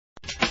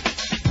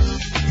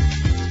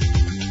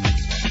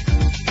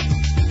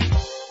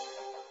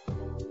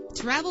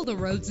Travel the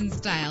roads in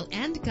style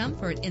and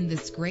comfort in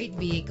this great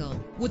vehicle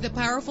with a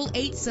powerful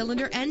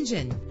 8-cylinder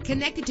engine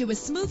connected to a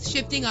smooth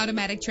shifting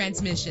automatic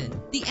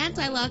transmission. The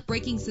anti-lock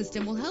braking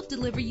system will help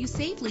deliver you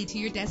safely to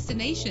your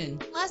destination.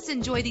 Plus,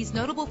 enjoy these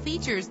notable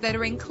features that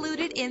are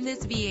included in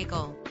this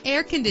vehicle: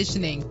 air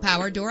conditioning,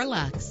 power door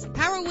locks,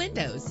 power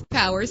windows,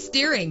 power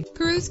steering,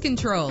 cruise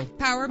control,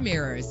 power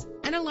mirrors,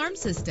 an alarm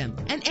system,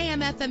 an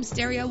AM/FM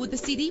stereo with a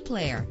CD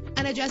player,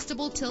 an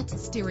adjustable tilt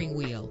steering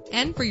wheel.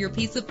 And for your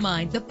peace of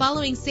mind, the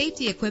following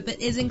safety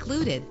equipment is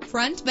included: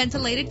 front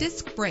ventilated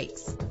disc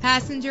brakes,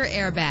 passenger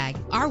airbag.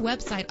 Our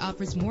website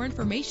offers more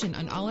information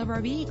on all of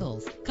our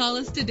vehicles. Call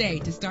us today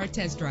to start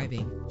test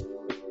driving.